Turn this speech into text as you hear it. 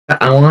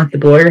I want to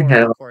blow your Or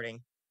head off.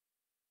 recording.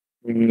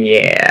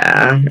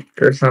 Yeah,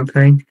 or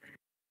something.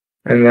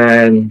 And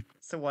then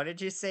So what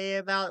did you say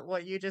about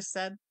what you just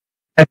said?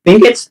 I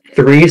think it's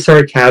 3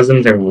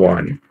 sarcasms in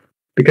one.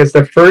 Because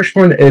the first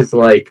one is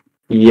like,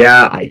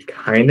 yeah, I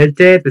kind of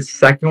did. The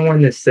second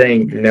one is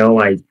saying, no,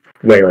 I.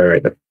 Wait.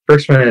 The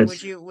first one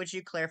is Would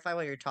you clarify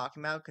what you're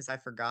talking about? Because I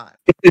forgot.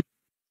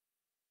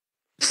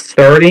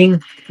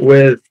 starting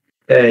with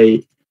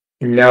a,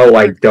 no, I Mark,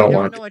 I don't don't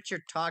want know to. what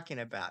you're talking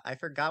about. I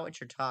forgot what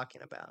you're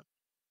talking about.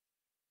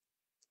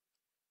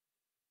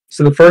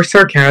 So the first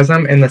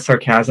sarcasm in the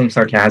sarcasm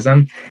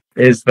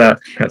is that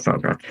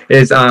sounds wrong.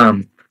 Is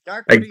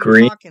Dark, what are you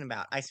agree. talking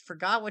about? I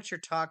forgot what you're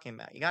talking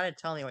about. You gotta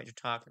tell me what you're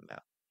talking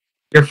about.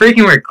 You're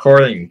freaking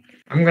recording.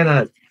 I'm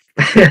gonna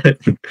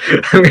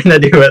I'm gonna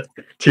do it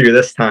to you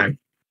this time.